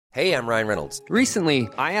Hey, I'm Ryan Reynolds. Recently,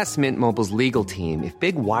 I asked Mint Mobile's legal team if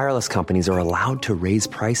big wireless companies are allowed to raise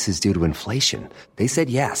prices due to inflation. They said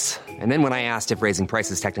yes. And then when I asked if raising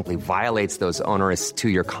prices technically violates those onerous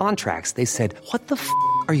two-year contracts, they said, "What the f***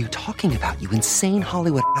 are you talking about, you insane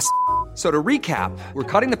Hollywood ass?" So to recap, we're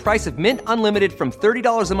cutting the price of Mint Unlimited from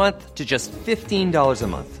 $30 a month to just $15 a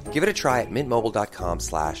month. Give it a try at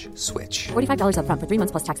mintmobile.com/switch. $45 up front for 3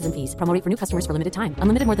 months plus taxes and fees. Promo rate for new customers for limited time.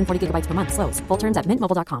 Unlimited more than 40 gigabytes per month. Slows full terms at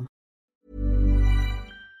mintmobile.com.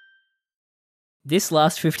 This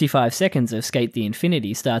last 55 seconds of Skate the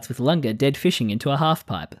Infinity starts with Lunga dead fishing into a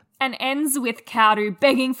half-pipe. And ends with Kaudu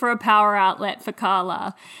begging for a power outlet for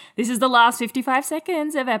Carla. This is the last 55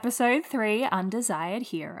 seconds of episode 3, Undesired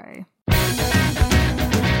Hero.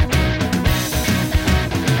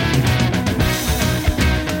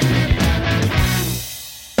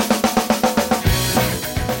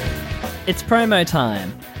 It's promo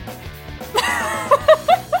time.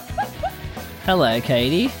 Hello,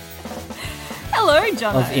 Katie. Hello,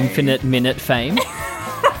 John. Of Infinite Minute fame.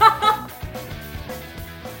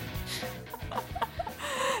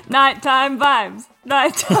 Nighttime vibes.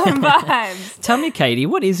 Nighttime vibes. Tell me, Katie,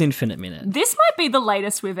 what is Infinite Minute? This might be the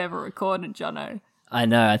latest we've ever recorded, Jono. I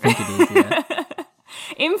know, I think it is, yeah.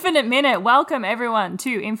 Infinite Minute. Welcome, everyone,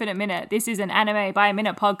 to Infinite Minute. This is an anime by a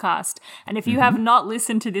minute podcast. And if you have not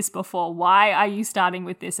listened to this before, why are you starting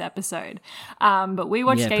with this episode? But we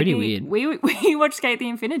watched pretty weird. We watched Skate the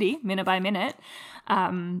Infinity, minute by minute.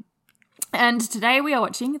 And today we are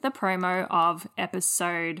watching the promo of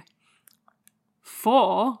episode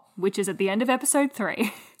 4, which is at the end of episode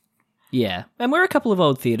 3. Yeah, and we're a couple of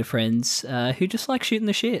old theatre friends who just like shooting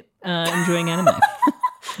the shit, enjoying anime.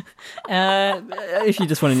 If you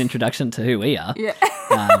just want an introduction to who we are, Yeah.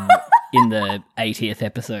 in the 80th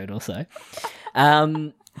episode or so.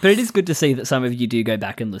 But it is good to see that some of you do go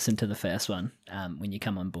back and listen to the first one when you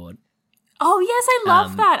come on board. Oh, yes, I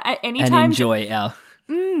love that. Anytime and enjoy our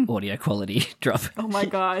audio quality drop. Oh my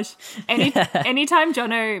gosh. Anytime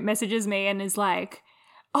Jono messages me and is like,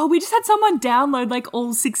 "Oh, we just had someone download like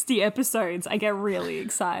all 60 episodes," I get really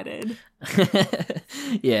excited.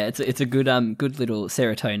 Yeah, it's a good good little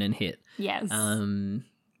serotonin hit. Yes.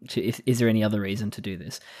 Is there any other reason to do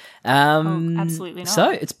this? Absolutely not. So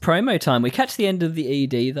it's promo time. We catch the end of the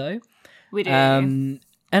ED though. We do. And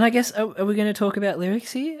I guess are we going to talk about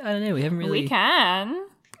lyrics here? I don't know. We haven't really. We can.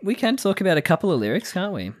 We can talk about a couple of lyrics,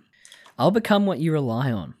 can't we? I'll become what you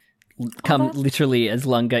rely on. Come literally as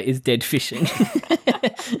Lunga is dead fishing.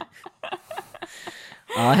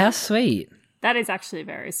 Oh, how sweet. That is actually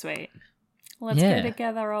very sweet. Let's go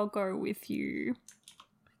together, I'll go with you.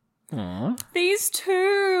 Aww. These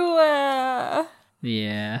two.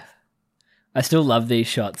 Yeah. I still love these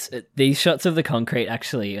shots. These shots of the concrete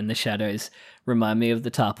actually and the shadows remind me of the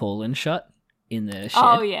tarpaulin shot in the shed.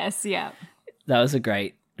 Oh, yes, yeah. That was a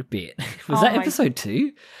great bit. Was that episode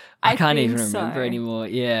 2? I can't even remember anymore.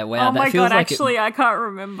 Yeah, wow. Oh my god, actually, I can't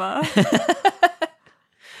remember.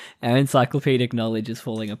 Our encyclopedic knowledge is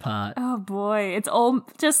falling apart. Oh boy, it's all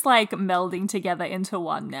just like melding together into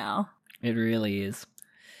one now. It really is.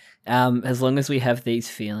 As long as we have these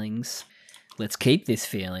feelings, let's keep this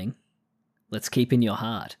feeling. Let's keep in your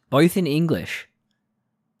heart. Both in English.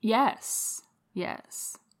 Yes.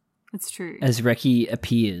 Yes. It's true. As Reki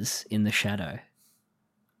appears in the shadow.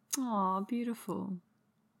 Oh, beautiful.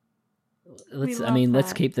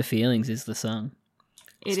 Let's keep the feelings is the song.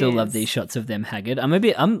 Still love these shots of them haggard. I'm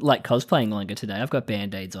like cosplaying Lunga today. I've got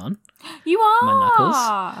band-aids on. You are. My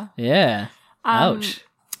knuckles. Yeah. Ouch.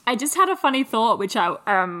 I just had a funny thought, which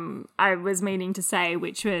I was meaning to say,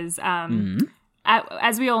 which was,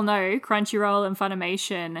 as we all know, Crunchyroll and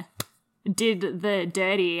Funimation did the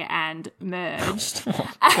dirty and merged.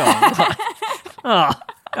 Oh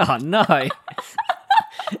no.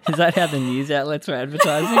 Is that how the news outlets were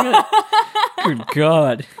advertising it? Good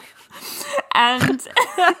God. And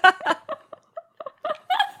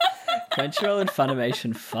Crunchyroll and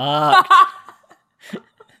Funimation fucked.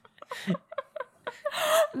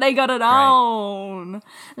 They got it on.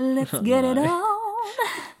 Let's get it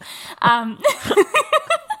on.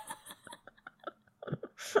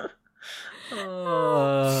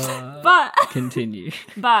 But continue.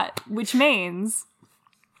 But which means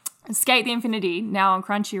Skate the Infinity now on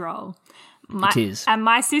Crunchyroll. It is. And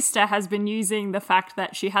my sister has been using the fact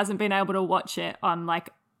that she hasn't been able to watch it on like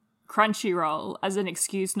Crunchyroll as an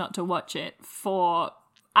excuse not to watch it for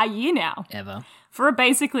a year now. For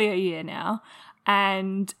basically a year now.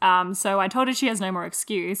 And so I told her she has no more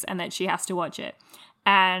excuse and that she has to watch it.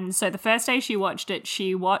 And so the first day she watched it,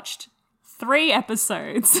 she watched 3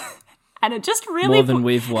 episodes. And it just really... More than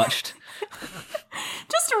we've watched.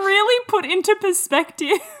 just really put into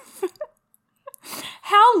perspective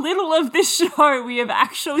how little of this show we have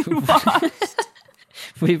actually watched.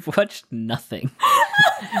 We've watched nothing.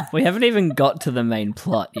 We haven't even got to the main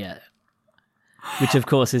plot yet, which of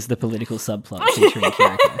course is the political subplot featuring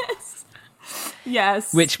Kiriko.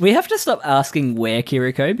 Yes. Which we have to stop asking where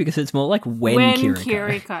Kiriko, because it's more like when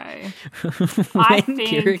Kiriko.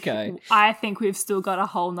 Kiriko. I think we've still got a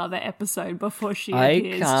whole nother episode before she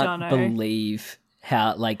appears, I Jono. can't believe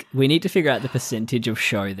how, like, we need to figure out the percentage of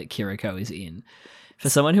show that Kiriko is in. For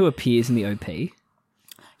someone who appears in the OP.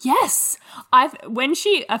 Yes. When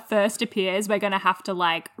she first appears, we're going to have to,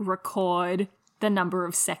 like, record the number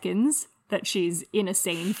of seconds that she's in a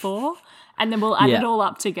scene for, and then we'll add it all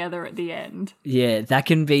up together at the end. Yeah, that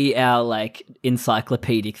can be our, like,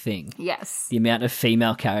 encyclopedic thing. Yes. The amount of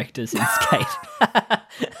female characters in Skate.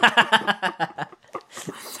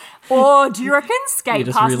 Or do you reckon Skate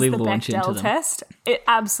passes really the launch into Bechdel them. test? It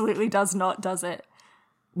absolutely does not, does it?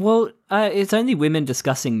 Well, it's only women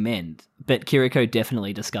discussing men, but Kiriko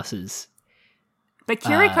definitely discusses. But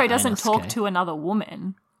Kiriko doesn't Inosuke. talk to another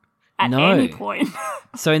woman at No. any point.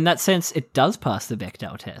 So in that sense, it does pass the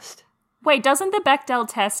Bechdel test. Wait, doesn't the Bechdel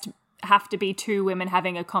test have to be two women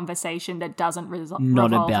having a conversation that doesn't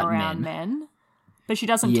Not revolve about around men? But she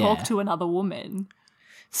doesn't Yeah. talk to another woman.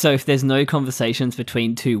 So if there's no conversations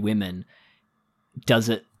between two women, does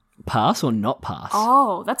it pass or not pass?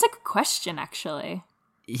 Oh, that's a good question, actually.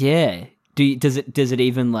 Yeah. Does it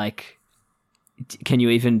even, like, can you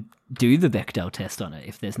even do the Bechdel test on it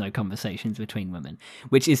if there's no conversations between women?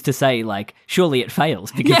 Which is to say, like, surely it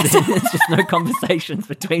fails because there's just no conversations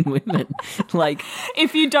between women. Like,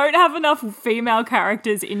 If you don't have enough female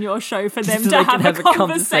characters in your show for them so to they can have a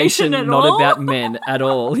conversation at not all. about men at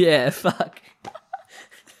all. Yeah, fuck.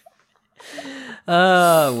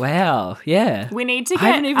 Oh, wow. Yeah. We need to get, I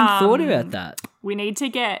haven't even thought about that. We need to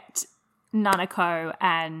get Nanako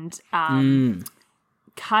and Kane.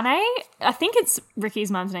 I think it's Ricky's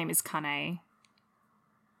mum's name is Kane.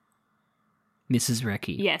 Mrs.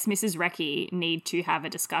 Reki. Yes, Mrs. Reki need to have a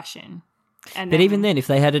discussion. And But even then, if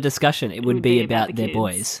they had a discussion, it would would be be about about the their kids.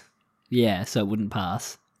 boys. Yeah, so it wouldn't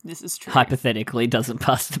pass. this is true. Hypothetically, doesn't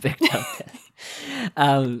pass the Bechdel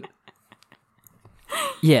test.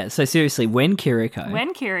 Yeah, so seriously, when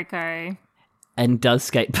Kiriko. and does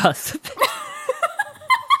Skate pass the Bechdel?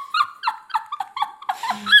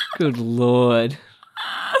 Good lord.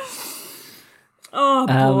 Oh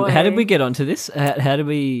boy. How did we get onto this? How did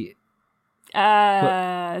we...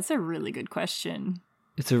 It's a really good question.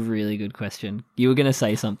 It's a really good question. You were going to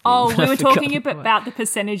say something. Oh, but we I were forgot talking what. about the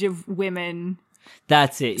percentage of women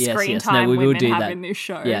That's it. Yes, screen yes. time No, we will women do have that. in this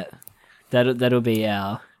show. Yeah, that'll be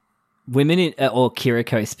our women in, or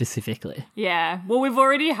Kiriko specifically. Yeah. Well, we've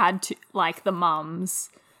already had like the mums,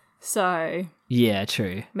 so Yeah,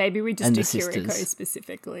 true. maybe we just And do the sisters. Kiriko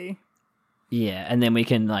specifically. Yeah, and then we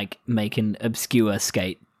can, like, make an obscure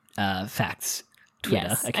Skate facts Twitter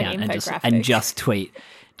Yes, an account infographic. and just tweet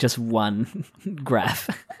just one graph,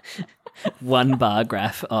 one bar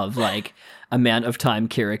graph of, like, amount of time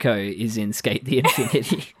Kiriko is in Skate the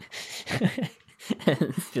Infinity.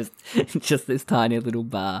 It's just this tiny little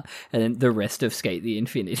bar, and then the rest of Skate the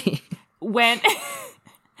Infinity. When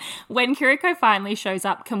Kiriko finally shows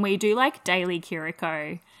up, can we do like daily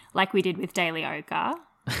Kiriko like we did with Daily Oka?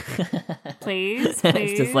 Please.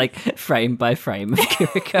 It's just like frame by frame of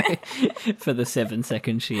Kiriko for the 7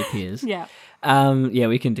 seconds she appears. Yeah. Yeah,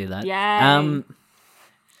 we can do that. Yay.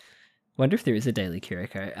 Wonder if there is a daily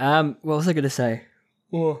Kiriko. What was I going to say?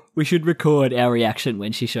 We should record our reaction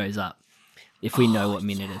when she shows up, if we know what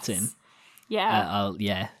minute it's in.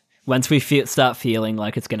 Yeah. Once we start feeling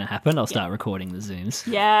like it's going to happen, I'll start recording the Zooms.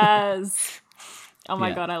 Yes. Oh my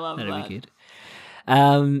Yeah, god, I love that'd that. be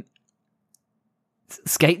good.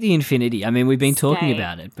 Skate the Infinity. I mean, we've been talking Skate.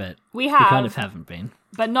 about it, but We we have, kind of haven't been.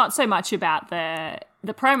 but not so much about the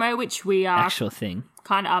promo, which we are Actual thing.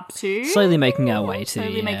 kind of up to. Slowly making our way to.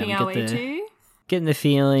 Slowly yeah, making we our get way to. Getting the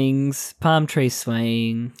feelings, palm tree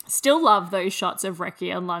swaying. Still love those shots of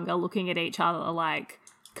Reki and Lunga looking at each other like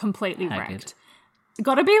completely Haggard. wrecked.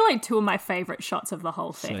 Gotta be like two of my favourite shots of the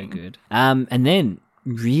whole So thing. good. And then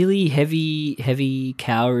really heavy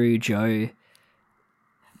Kaoru Joe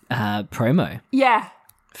promo Yeah,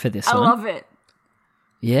 for this I one. love it.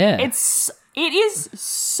 Yeah. It is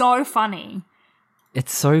so funny.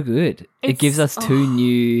 It's so good. It gives us two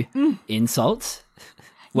new insults.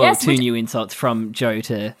 Well, Yes, two which- new insults from Joe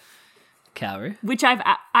to Kaoru. Which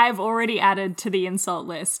I've already added to the insult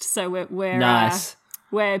list. So we're Nice.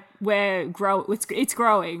 It's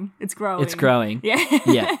growing. It's growing. It's growing. Yeah.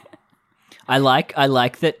 Yeah. I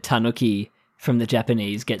like that Tanuki from the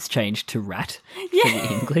Japanese gets changed to rat for the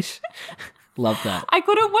English. Love that. I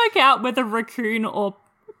couldn't work out whether raccoon or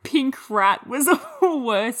pink rat was a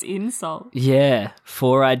worse insult. Yeah,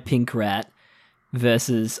 four-eyed pink rat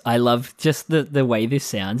versus, I love just the way this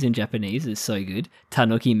sounds in Japanese is so good.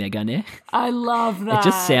 Tanuki megane. I love that. It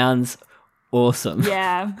just sounds awesome.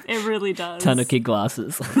 Yeah, it really does. Tanuki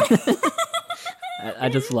glasses. I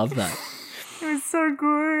just love that. It was so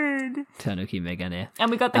good. Tanuki megane.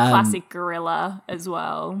 And we got the classic gorilla as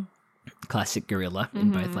well. Classic gorilla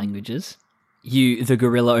in both languages. You, the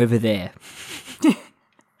gorilla over there.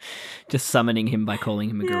 Just summoning him by calling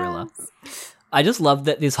him a gorilla. I just love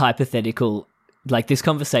that this hypothetical, like this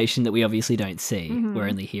conversation that we obviously don't see, we're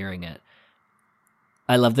only hearing it.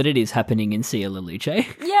 I love that it is happening in Sia Luce.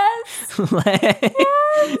 Yes. like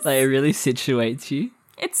it really situates you.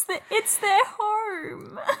 It's their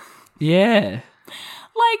home. Yeah.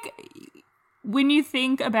 Like, when you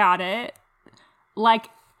think about it, like,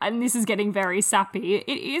 and this is getting very sappy, it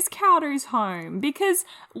is Kaoru's home because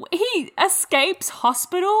he escapes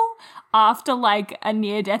hospital after, like, a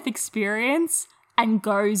near-death experience and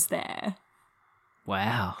goes there.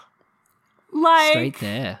 Wow. Like, straight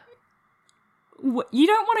there. You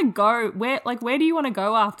don't want to go, where do you want to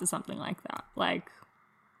go after something like that? Like,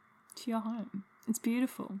 to your home. It's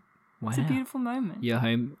beautiful. Wow. It's a beautiful moment. Your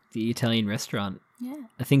home, the Italian restaurant. Yeah.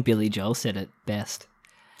 I think Billy Joel said it best.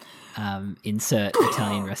 Insert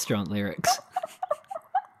Italian restaurant lyrics.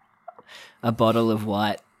 A bottle of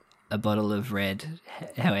white, a bottle of red,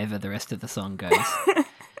 however the rest of the song goes.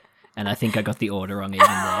 And I think I got the order wrong even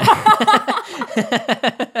there.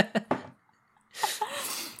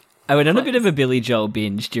 I went on a bit of a Billy Joel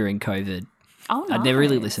binge during COVID. Oh, nice. I'd never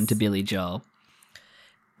really listened to Billy Joel.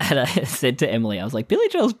 And I said to Emily, I was like, Billy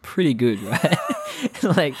Joel's pretty good, right?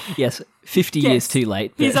 Like, yes, 50 years too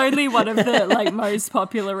late. He's only one of the like most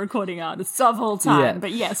popular recording artists of all time. Yeah.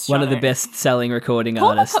 But yes, one of the best-selling recording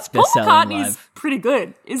artists, best-selling Paul McCartney's live. Pretty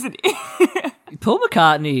good, isn't he? Paul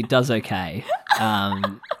McCartney does okay.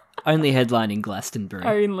 Only headlining Glastonbury.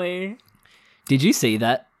 Only. Did you see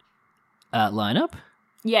that lineup?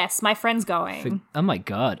 Yes, my friend's going. Oh my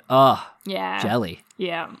god! Oh, yeah, jelly.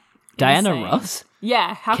 Yeah, Diana insane. Ross.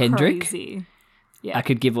 Yeah, how Kendrick. crazy. Yeah, I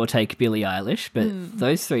could give or take Billie Eilish, but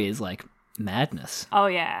those three is like madness. Oh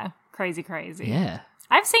yeah, crazy. Yeah,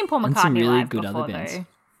 I've seen Paul and some McCartney really live good before, other bands. though.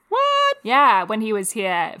 What? Yeah, when he was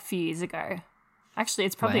here a few years ago. Actually,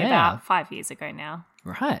 it's probably Wow. about 5 years ago now.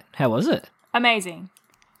 Right. How was it? Amazing.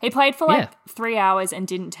 He played for 3 hours and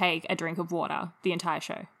didn't take a drink of water the entire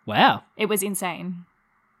show. Wow. It was insane.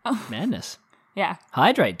 Madness. Yeah.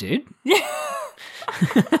 Hydrate, dude. Yeah.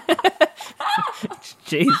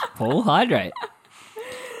 Jeez, Paul, hydrate.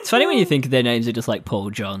 It's funny when you think their names are just like Paul,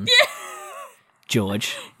 John,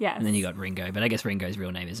 George. Yes. And then you got Ringo, but I guess Ringo's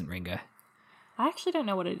real name isn't Ringo. I actually don't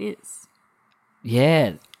know what it is.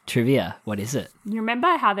 Yeah, trivia. What is it? You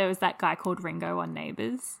remember how there was that guy called Ringo on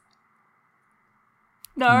Neighbours?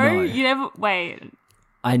 No, you never. Wait.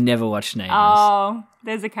 I never watched Neighbours. Oh,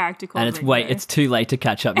 there's a character called Ringo. It's too late to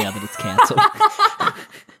catch up now that it's cancelled.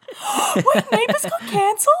 Wait, Neighbours got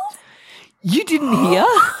cancelled? You didn't hear?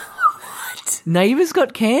 What? Neighbours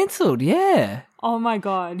got cancelled, yeah. Oh my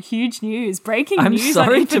god, huge news. Breaking I'm news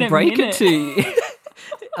sorry on Infinite to break Minute. it to you.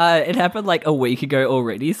 It happened like a week ago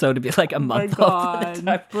already, so it'll be like a month after the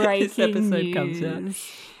time this episode comes out.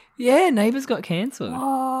 Yeah, Neighbours got cancelled.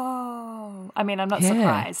 Oh. I mean, I'm not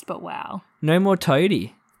surprised, but wow. No more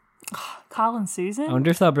Toadie. Carl and Susan? I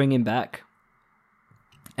wonder if they'll bring him back.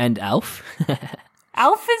 And Alf.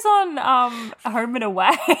 Alf is on Home and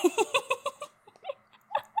Away.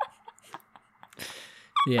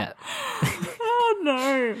 Yeah. Oh,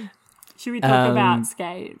 no. Should we talk about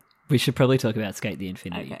Skate? We should probably talk about Skate the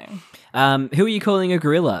Infinity. Okay. Who are you calling a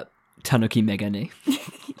gorilla? Tanuki Megane.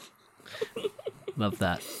 Love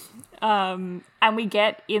that. And we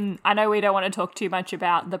get in, I know we don't want to talk too much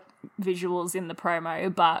about the visuals in the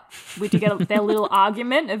promo, but we do get their little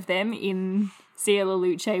argument of them in Sia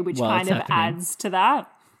Luce, which While kind it's of happening. adds to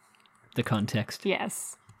that. The context.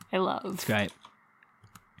 Yes. I love. It's great.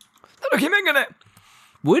 Tanuki Megane.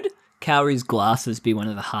 Would Kaori's glasses be one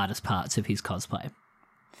of the hardest parts of his cosplay?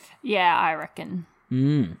 Yeah, I reckon.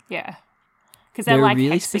 Yeah. Because they're a like really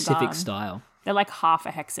hexagon. specific style. They're like half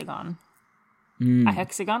a hexagon. A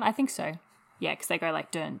hexagon? I think so. Yeah, because they go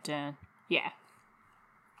like dun dun. Yeah.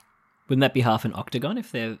 Wouldn't that be half an octagon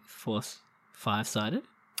if they're five-sided?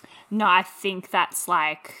 No, I think that's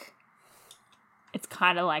like, it's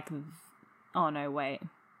kind of like, oh no, wait.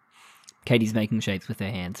 Katie's making shapes with her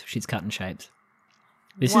hands. She's cutting shapes.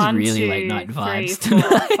 This 1, is really 2, late night 3, vibes 4,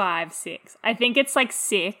 tonight. 5, 6. I think it's like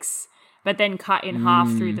 6, but then cut in half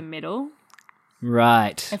through the middle,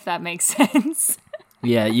 Right. if that makes sense.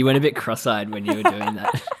 Yeah, you went a bit cross-eyed when you were doing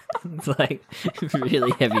that. It's like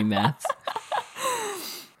really heavy maths.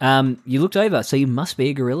 You looked over, so you must be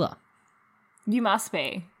a gorilla. You must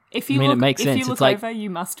be. If you it makes sense. If you look over, you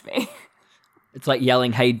must be. It's like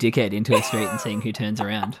yelling, "Hey, dickhead," into a street and seeing who turns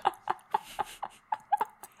around.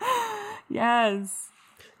 Yes.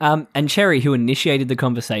 And Cherry, who initiated the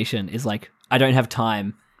conversation, is like, "I don't have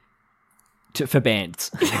time for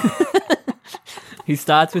bands." He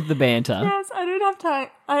starts with the banter. Yes, I don't have time.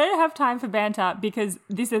 I don't have time for banter because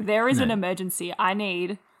there is an emergency. I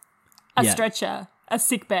need a stretcher, a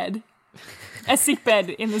sick bed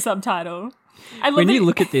in the subtitle. When you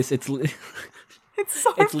look at this, it's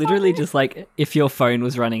it's literally just like if your phone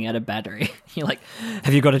was running out of battery. You're like,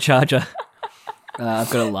 "Have you got a charger?"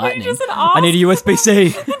 I've got a lightning. I need a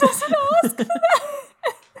USB-C. It doesn't ask for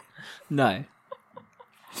that. No.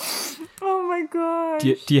 Oh my god.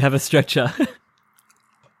 Do you have a stretcher?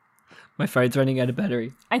 My phone's running out of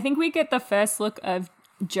battery. I think we get the first look of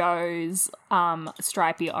Joe's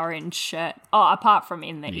stripy orange shirt. Oh, apart from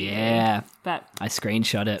in the ear. Yeah. But I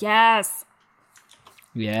screenshot it. Yes.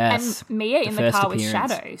 Yes. And Mia in the first car with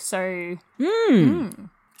appearance. Shadow. So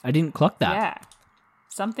I didn't clock that. yeah.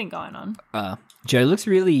 Something going on. Joe looks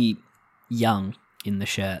really young in the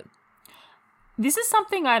shirt. This is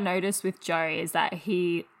something I noticed with Joe is that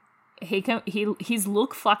his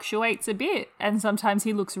look fluctuates a bit, and sometimes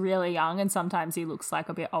he looks really young and sometimes he looks like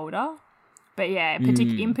a bit older. But yeah,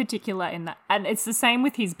 in particular in that, and it's the same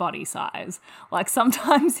with his body size. Like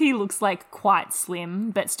sometimes he looks like quite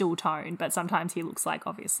slim but still toned, but sometimes he looks like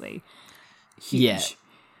obviously huge. Yeah.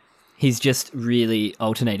 He's just really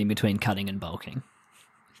alternating between cutting and bulking,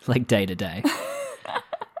 like day to day.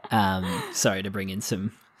 Sorry to bring in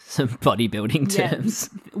some bodybuilding terms.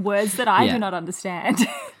 Words that I do not understand.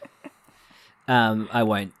 I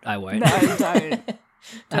won't. No, don't.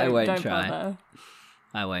 I won't don't try. Bother.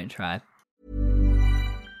 I won't try.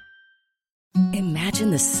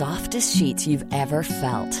 Imagine the softest sheets you've ever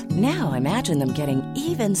felt. Now imagine them getting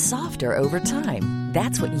even softer over time.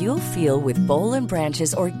 That's what you'll feel with Boll &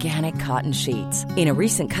 Branch's organic cotton sheets. In a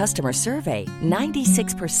recent customer survey,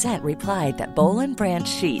 96% replied that Boll & Branch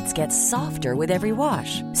sheets get softer with every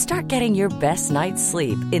wash. Start getting your best night's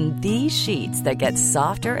sleep in these sheets that get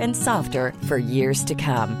softer and softer for years to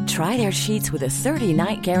come. Try their sheets with a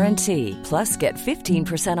 30-night guarantee. Plus, get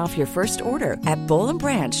 15% off your first order at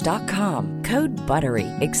bollandbranch.com. Code BUTTERY.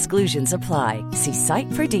 Exclusions apply. See site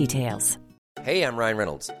for details. Hey, I'm Ryan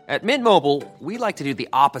Reynolds. At Mint Mobile, we like to do the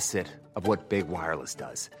opposite of what Big Wireless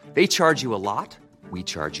does. They charge you a lot, we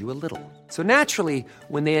charge you a little. So naturally,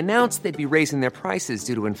 when they announced they'd be raising their prices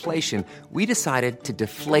due to inflation, we decided to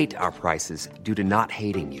deflate our prices due to not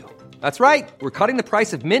hating you. That's right. We're cutting the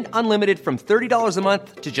price of Mint Unlimited from $30 a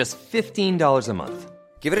month to just $15 a month.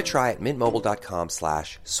 Give it a try at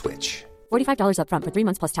mintmobile.com/switch. $45 up front for 3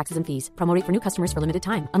 months plus taxes and fees. Promo rate for new customers for limited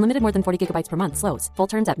time. Unlimited more than 40 gigabytes per month. Slows full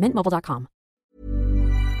terms at mintmobile.com.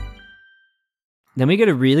 Then we get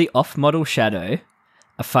a really off-model Shadow,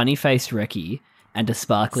 a funny-faced Reki, and a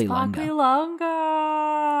sparkly Lunga.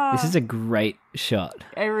 This is a great shot.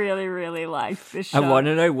 I really, really like this shot. I want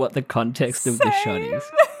to know what the context of the shot is.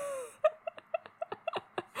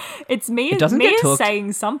 It's Mia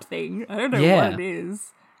saying something. I don't know what it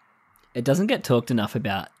is. It doesn't get talked enough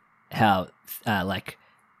about how,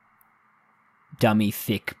 dummy,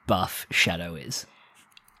 thick, buff Shadow is.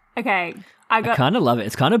 Okay, I kind of love it.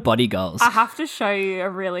 It's kind of body goals. I have to show you a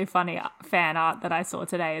really funny fan art that I saw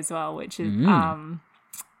today as well, which is one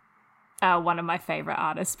of my favorite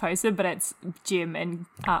artists posted, but it's Joe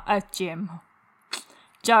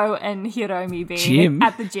and Hiromi being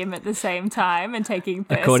at the gym at the same time and taking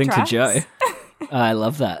thirst According traps. to Joe. I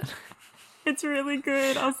love that. It's really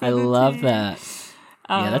good. I love that.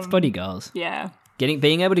 Yeah, that's body goals. Yeah.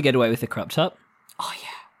 Being able to get away with the crop top. Oh, yeah.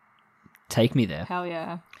 Take me there. Hell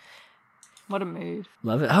yeah. What a move.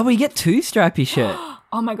 Love it. Oh, we get 2 stripy shirt.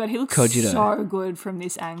 Oh my god, he looks so good from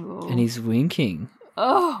this angle. And he's winking.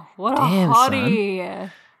 Oh, what a hottie.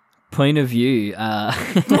 Son. Point of view.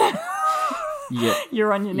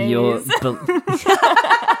 You're on your knees.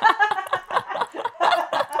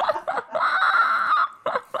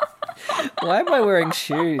 Why am I wearing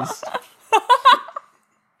shoes?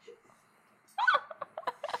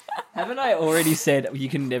 Haven't I already said you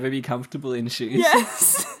can never be comfortable in shoes?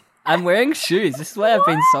 Yes. I'm wearing shoes. This is why I've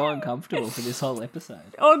been so uncomfortable for this whole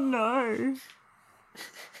episode. Oh no.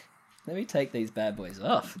 Let me take these bad boys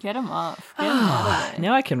off. Get them off. Get them out of there.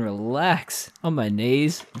 Now I can relax on my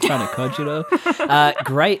knees. I'm trying to conjugal.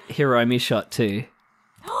 Great Hiromi shot too.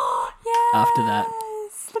 Yes. After that.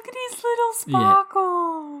 Look at his little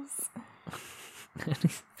sparkles.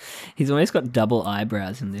 He's almost got double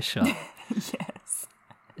eyebrows in this shot. Yes.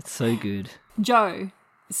 It's so good. Joe,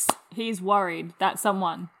 he's worried that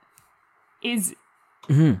someone is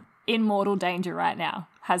in mortal danger right now,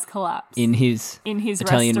 has collapsed. In his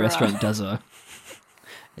Italian restaurant. Dazzo.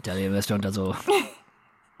 Italian restaurant Dazzo.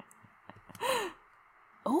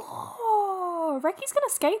 Oh, Recky's going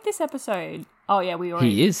to skate this episode. Oh, yeah, we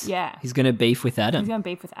already... He is. Yeah. He's going to beef with Adam. He's going to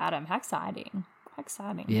beef with Adam. How exciting. How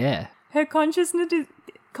exciting. Yeah. Her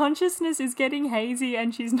consciousness is getting hazy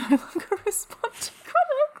and she's no longer responding when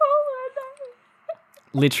I call her name.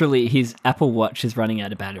 Literally, his Apple Watch is running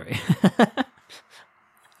out of battery.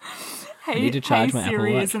 I need to charge my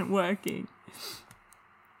Siri Apple Watch. Isn't working.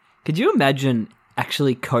 Could you imagine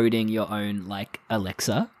actually coding your own, like,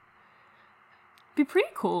 Alexa? Be pretty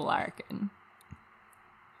cool, I reckon.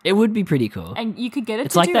 It would be pretty cool. And you could get it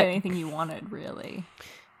It's to like do that- anything you wanted, really.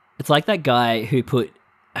 It's like that guy who put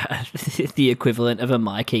the equivalent of a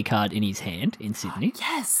MyKey card in his hand in Sydney.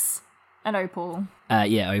 Yes. And Opal.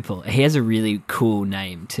 Yeah, Opal. He has a really cool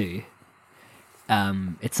name too.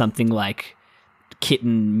 It's something like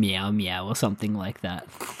Kitten Meow Meow or something like that.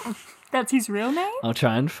 That's his real name? I'll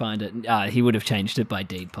try and find it. He would have changed it by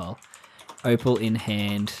deed poll. Opal in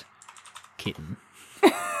hand, kitten.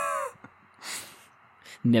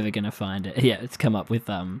 Never gonna find it. Yeah, it's come up with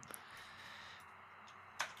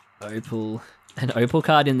Opal. An Opal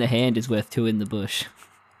card in the hand is worth 2 in the bush.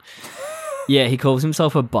 Yeah, he calls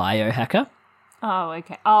himself a biohacker. Oh,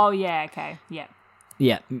 okay. Oh, yeah, okay. Yeah.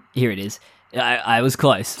 Yeah, here it is. I was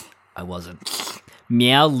close. I wasn't.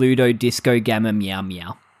 Meow Ludo Disco Gamma Meow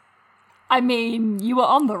Meow. I mean, you were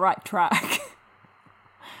on the right track.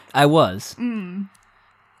 I was.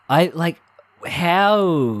 I like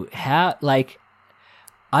how like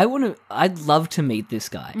I'd love to meet this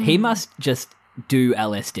guy. He must just do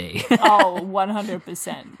LSD. Oh,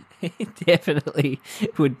 100%. He definitely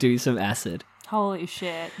would do some acid. Holy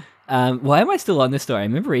shit. Why am I still on this story? I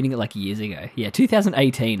remember reading it like years ago. Yeah,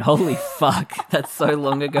 2018. Holy fuck. That's so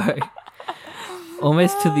long ago.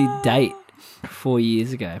 Almost to the date 4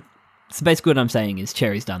 years ago. So basically what I'm saying is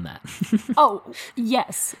Cherry's done that. Oh,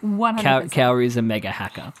 yes, 100%. Cowrie is a mega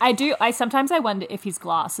hacker. I sometimes wonder if his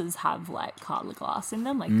glasses have like Carla Glass in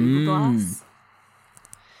them, like Google Glass.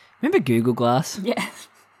 Remember Google Glass? Yeah.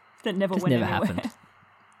 That never Just went never anywhere. happened.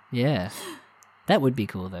 Yeah. That would be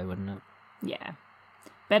cool though, wouldn't it? Yeah.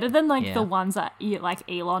 Better than like Yeah. the ones that like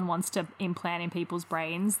Elon wants to implant in people's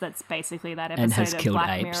brains. That's basically that And has episode of killed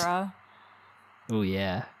Black apes. Mirror. Oh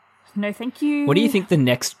yeah. No, thank you. What do you think the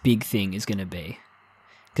next big thing is going to be?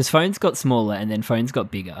 Because phones got smaller and then phones got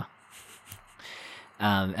bigger.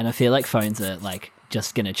 And I feel like phones are like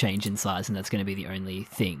just going to change in size and that's going to be the only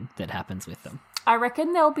thing that happens with them. I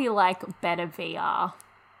reckon there'll be like better VR.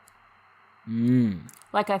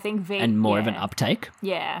 Like I think VR And more of an uptake.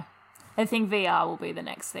 Yeah, I think VR will be the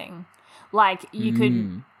next thing. Like you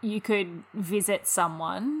could visit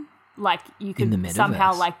someone. Like you In the could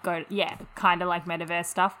somehow metaverse. like go, yeah, kind of like metaverse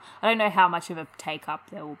stuff. I don't know how much of a take up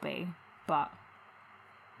there will be, but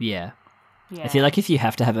Yeah. yeah. I feel like if you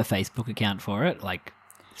have to have a Facebook account for it, like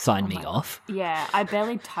sign me off. Yeah, I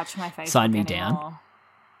barely touch my Facebook Sign me anymore. down.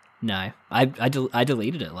 No, I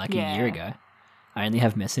deleted it like a year Yeah. ago. I only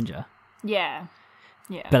have Messenger. Yeah,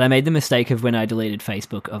 yeah. But I made the mistake of when I deleted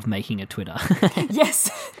Facebook of making a Twitter. Yes.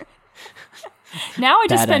 Now I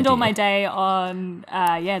just Bad spend all idea. my day on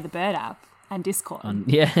the Bird app and Discord.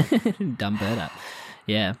 Yeah, dumb bird up.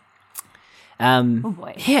 Yeah. Oh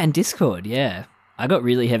boy. Yeah, and Discord, yeah. I got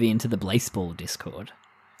really heavy into the Blazeball Discord.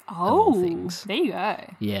 all Oh, things. there you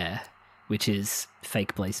go. Yeah, which is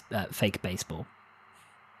fake baseball.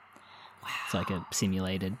 Wow. It's like a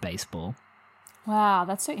simulated baseball. Wow,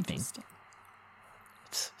 that's so interesting.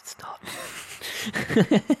 It's not.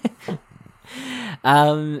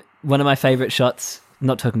 One of my favourite shots,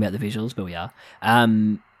 not talking about the visuals, but we are,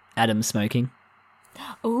 Adam smoking,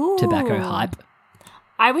 Ooh. tobacco hype.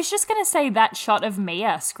 I was just gonna say that shot of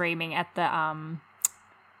Mia screaming at the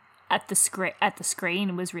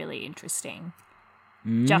screen was really interesting.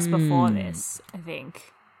 Just before this, I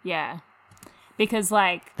think. Yeah. Because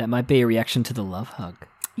like That might be a reaction to the love hug.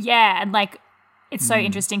 yeah, and like it's so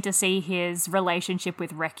interesting to see his relationship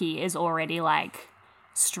with Reki is already like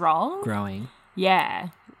strong. Growing. Yeah.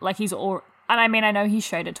 Like he's all and I mean I know he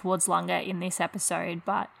showed it towards Lunga in this episode,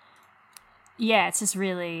 but yeah, it's just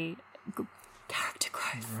really good character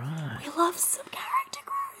growth. Right. We love some character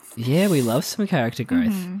growth. Yeah, we love some character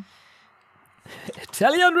growth.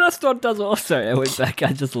 Italian restaurant does also. I went back.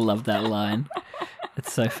 I just love that line.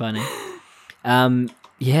 It's so funny.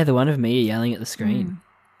 Yeah, the one of Mia yelling at the screen.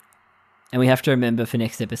 And we have to remember for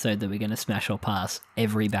next episode that we're going to smash or pass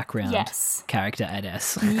every background character at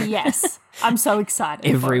S. Yes. I'm so excited.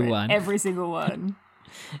 Everyone. For it. Every single one.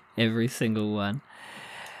 Every single one.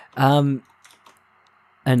 Another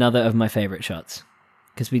of my favourite shots.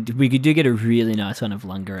 Because we do get a really nice one of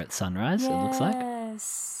Lunga at sunrise, it looks like.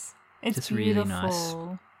 Yes. It's just beautiful. Really nice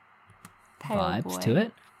Pale vibes boy. to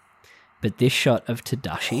it. But this shot of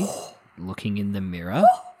Tadashi looking in the mirror,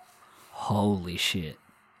 holy shit.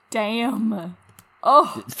 Damn.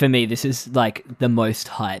 Oh. For me, this is like the most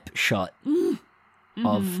hype shot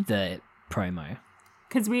of the promo.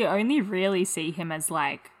 Because we only really see him as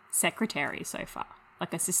like secretary so far,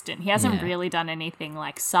 like assistant. He hasn't really done anything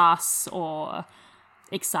like sus or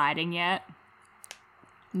exciting yet.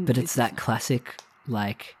 But it's that classic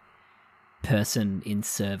like person in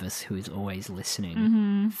service who is always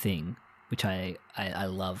listening thing, which I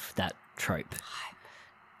love that trope.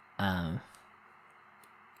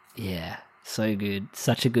 Yeah, so good.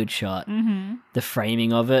 Such a good shot. The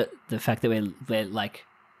framing of it, the fact that we're like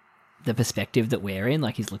the perspective that we're in,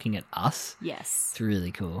 like he's looking at us. Yes. It's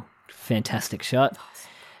really cool. Fantastic shot.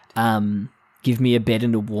 Give me a bed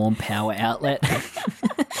and a warm power outlet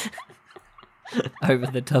over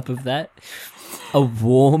the top of that. A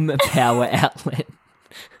warm power outlet.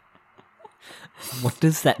 What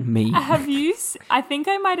does that mean? Have you? I think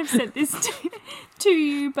I might have said this to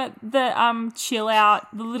you, but the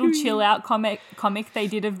the little chill out comic they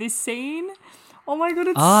did of this scene. Oh my god,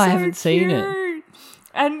 it's so I haven't cute. seen it.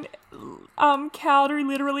 And Cowdery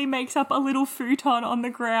literally makes up a little futon on the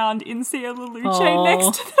ground in Sia Lelouch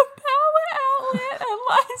next to the power outlet and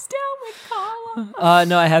lies down with Carla.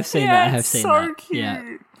 No, I have seen that. I have it's seen so that. cute.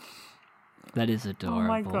 Yeah. That is adorable. Oh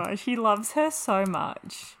my gosh, he loves her so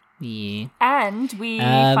much. Yeah. And we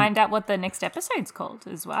find out what the next episode's called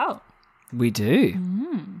as well. We do.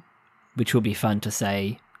 Which will be fun to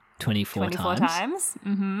say 24 times.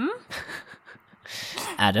 Mm-hmm.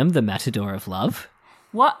 Adam, the Matador of Love.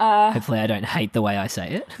 What? Hopefully I don't hate the way I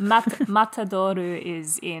say it. Matadoru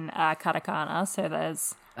is in katakana, so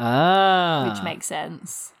there's... which makes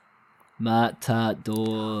sense.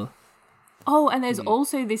 Matador. Oh, and there's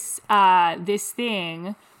also this this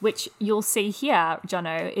thing, which you'll see here,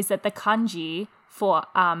 Jono, is that the kanji for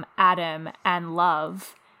Adam and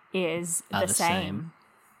love is the same.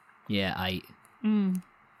 Yeah,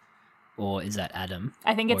 Or is that Adam?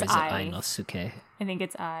 I think it's or is I. it Ainosuke? I think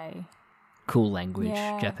it's I. Cool language,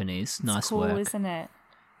 Yeah. Japanese. It's nice cool, work. isn't it?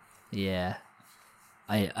 Yeah.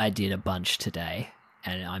 I did a bunch today,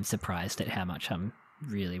 and I'm surprised at how much I'm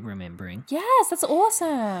really remembering. Yes, that's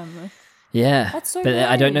awesome. Yeah. That's so But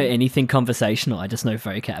I don't know great. anything conversational. I just know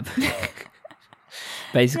vocab.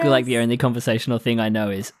 Basically, like the only conversational thing I know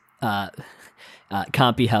is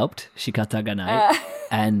can't be helped, shikata ga nai,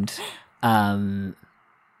 and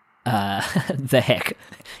the heck.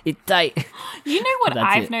 Ittai. You know what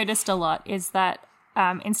That's I've it. noticed a lot is that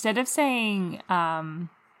instead of saying I'm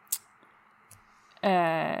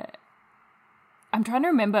trying to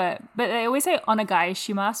remember, but they always say onegai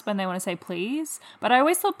shimasu when they want to say please, but I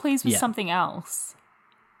always thought please was Yeah. something else.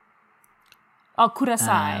 Oh,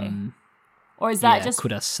 kudasai. Or is that just...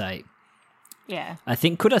 kudasai? Yeah. I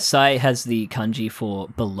think kudasai has the kanji for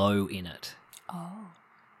below in it. Oh.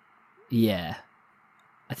 Yeah.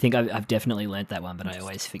 I think I've definitely learnt that one, but I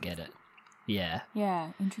always forget it. Yeah. Yeah,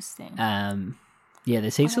 interesting. Yeah,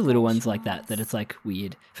 there's heaps of little ones like that it's like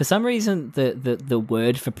weird. For some reason, the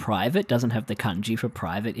word for private doesn't have the kanji for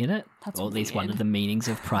private in it. That's or at least one weird. of the meanings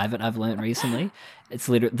of private I've learnt recently. It's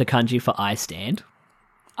literally the kanji for I stand.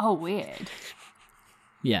 Oh, weird.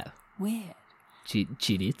 Yeah. Weird.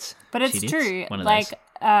 Chiritsu. But it's Chiritsu? true. One of Like, those.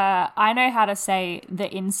 I know how to say the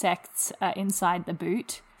insects are inside the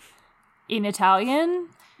boot in Italian,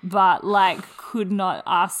 but, like, could not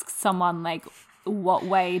ask someone, like, what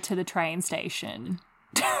way to the train station.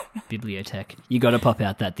 Bibliotech. You got to pop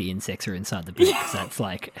out that the insects are inside the boot because that's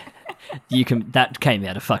like that came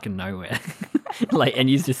out of fucking nowhere. Like, and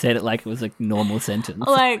you just said it like it was a normal sentence.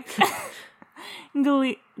 Like,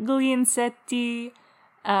 gli insetti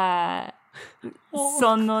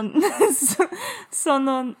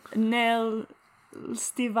sono nel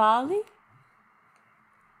stivali?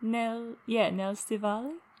 Nello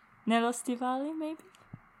stivali, maybe?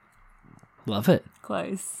 Love it.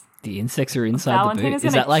 Close. The insects are inside the Valentina boot.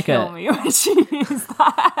 is gonna kill me when she hears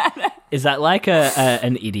that. Is that like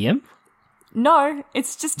an idiom? No,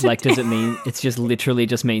 it's just Like, does it mean it's just literally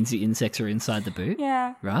just means the insects are inside the boot?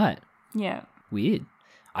 Yeah. Right. Yeah. Weird.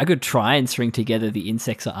 I could try and string together the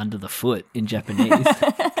insects are under the foot in Japanese,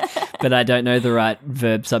 but I don't know the right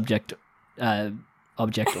verb subject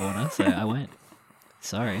object order, so I won't.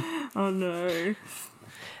 Sorry. Oh no.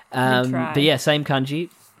 But yeah, same kanji.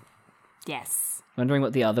 Yes. Wondering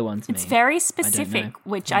what the other ones mean. It's very specific,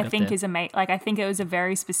 which I think there. is amazing. Like, I think it was a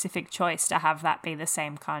very specific choice to have that be the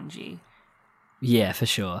same kanji. Yeah, for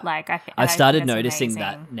sure. Like, I've started noticing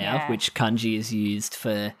that now, which kanji is used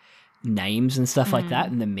for names and stuff like that,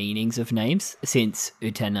 and the meanings of names since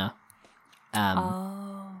Utena,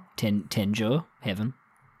 Tenjo, heaven.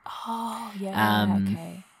 Oh, yeah,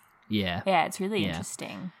 okay. Yeah. Yeah, it's really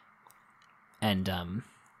interesting. And,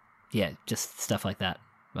 just stuff like that.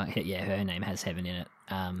 Like, yeah, her name has heaven in it.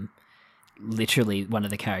 Literally, one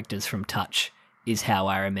of the characters from Touch is how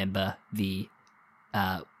I remember the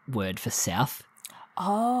word for south.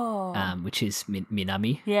 Oh. Which is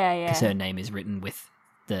Minami. Yeah, yeah. Because her name is written with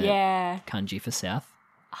the kanji for south.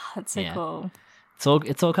 Oh, that's so cool.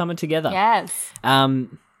 It's all coming together. Yes.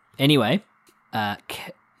 Anyway,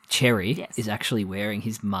 Cherry is actually wearing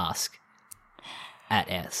his mask at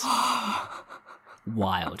S.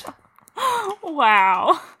 Wild.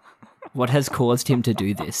 Wow. What has caused him to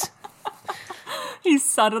do this? He's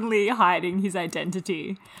suddenly hiding his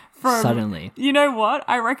identity. Suddenly. You know what?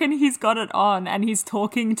 I reckon he's got it on and he's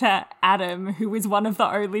talking to Adam, who is one of the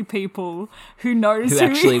only people who knows who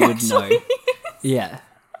actually he would actually know. is. Yeah.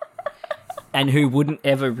 And who wouldn't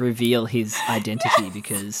ever reveal his identity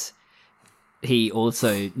because he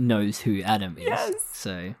also knows who Adam is. Yes.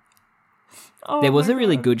 So Oh there was my a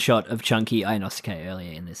really God. good shot of Chunky Inosuke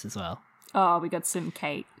earlier in this as well. Oh, we got some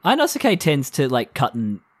Kate. Inosuke tends to like cut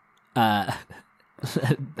and what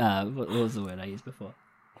was the word I used before?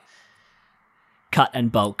 Cut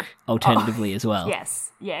and bulk alternatively as well.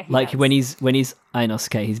 Yes. Yeah. He Like does. when he's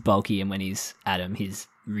Inosuke, he's bulky, and when he's Adam, he's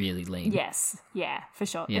really lean. Yes. Yeah, for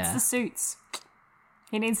sure. It's Yeah. the suits.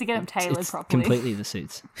 He needs to get them tailored It's properly. completely the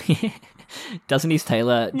suits. Doesn't his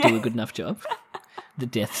tailor do a good enough job? The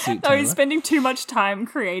death suit No, tailor? he's spending too much time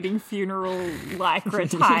creating funeral lycra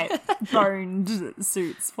type boned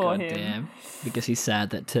suits for God him. damn. Because he's sad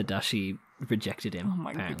that Tadashi rejected him, Oh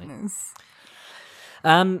my apparently. goodness.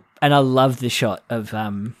 And I love the shot of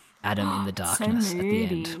Adam in the So darkness at the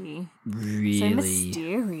moody. end. So Really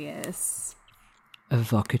mysterious.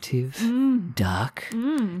 evocative, dark.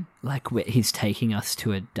 Like where he's taking us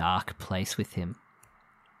to a dark place with him,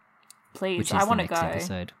 Please, which is I the want to next go.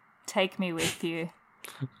 episode. Take me with you.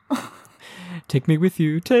 Take me with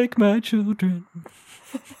you, take my children.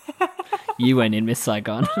 You went in, Miss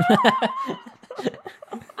Saigon.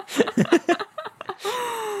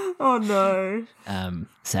 Oh no.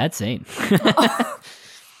 Sad scene.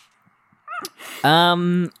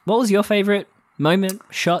 What was your favourite moment,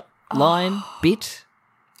 shot, line, bit?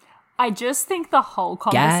 I just think the whole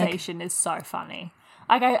conversation is so funny.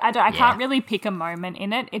 Like I can't really pick a moment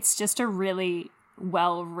in it. It's just a really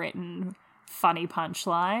well written, funny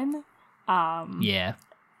punchline. Yeah.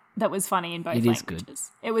 That was funny in both It is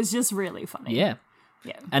languages. good. It was just really funny. Yeah.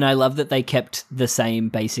 Yeah. And I love that they kept the same,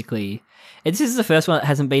 basically. This is the first one that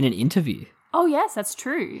hasn't been an interview. Oh yes, that's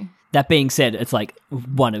true. That being said, it's like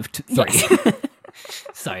one of three. Yes.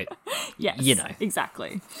 So, Yes. You know.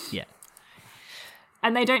 Exactly. yeah.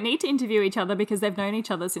 And they don't need to interview each other because they've known each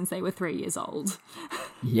other since they were 3 years old.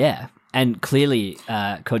 Yeah. And clearly,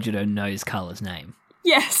 Kojiro knows Carla's name.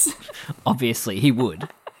 Yes. Obviously, he would.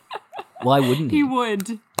 Why wouldn't he? He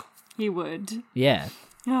would. He would. Yeah.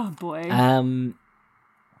 Oh boy.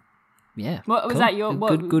 Yeah. What was cool. that your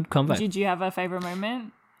what, good combo? Did you have a favorite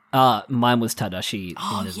moment? Mine was Tadashi in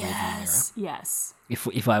the rearview mirror. Yes.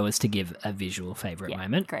 If I was to give a visual favorite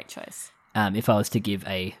moment, Great choice. if I was to give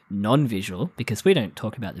a non-visual, because we don't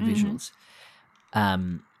talk about the visuals,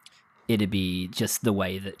 it'd be just the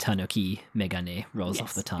way that Tanuki Megane rolls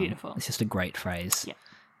off the tongue. Beautiful. It's just a great phrase. Yeah.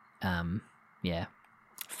 Yeah.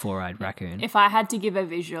 Four-eyed raccoon. If I had to give a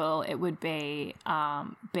visual, it would be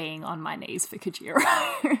being on my knees for Kojiro.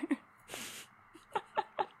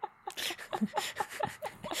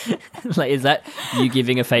 Like, is that you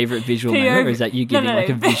giving a favorite visual moment, or is that you giving No. like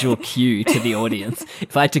a visual cue to the audience?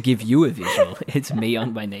 If I had to give you a visual, it's me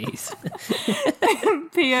on my knees.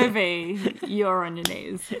 POV, you're on your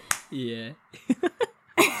knees. Yeah.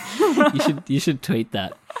 You should tweet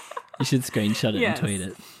that. You should screenshot it Yes. and tweet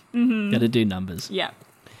it. Mm-hmm. Got to do numbers. Yeah.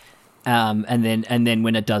 And then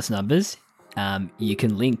when it does numbers, you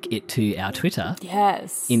can link it to our Twitter,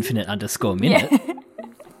 Yes. infinite_minute.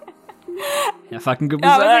 How fucking good was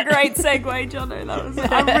That that? was a great segue,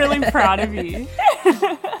 Jono. I'm really proud of you.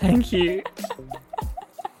 Thank you.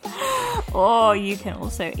 Or you can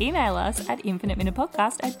also email us at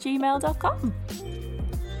infiniteminutepodcast@gmail.com.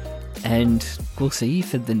 And we'll see you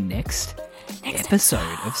for the next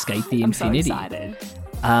episode of Skate the I'm so Infinity. excited.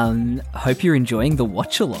 Hope you're enjoying the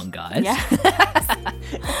watch along, guys. Yeah.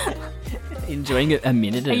 Enjoying it a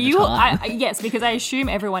minute at a time. Yes, because I assume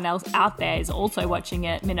everyone else out there is also watching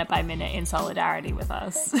it minute by minute in solidarity with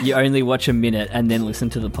us. You only watch a minute and then listen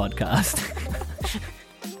to the podcast.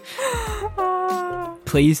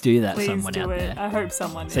 Please do that, someone out there. I hope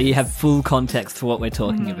someone So you have full context for what we're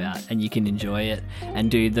talking about, and you can enjoy it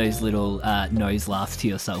and do those little nose laughs to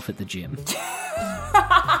yourself at the gym.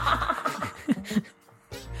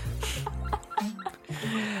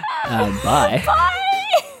 Bye. Bye!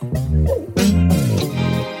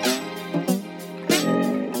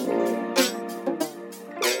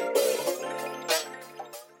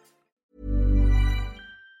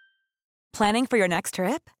 Planning for your next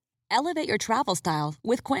trip? Elevate your travel style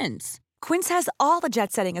with Quince. Quince has all the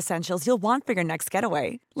jet-setting essentials you'll want for your next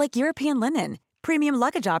getaway, like European linen, premium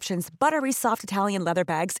luggage options, buttery soft Italian leather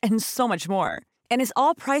bags, and so much more. And is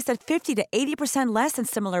all priced at 50 to 80% less than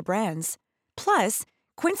similar brands. Plus,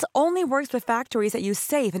 Quince only works with factories that use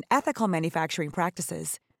safe and ethical manufacturing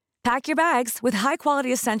practices. Pack your bags with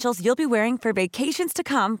high-quality essentials you'll be wearing for vacations to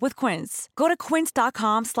come with Quince. Go to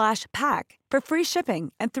quince.com/pack for free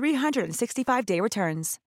shipping and 365-day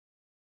returns.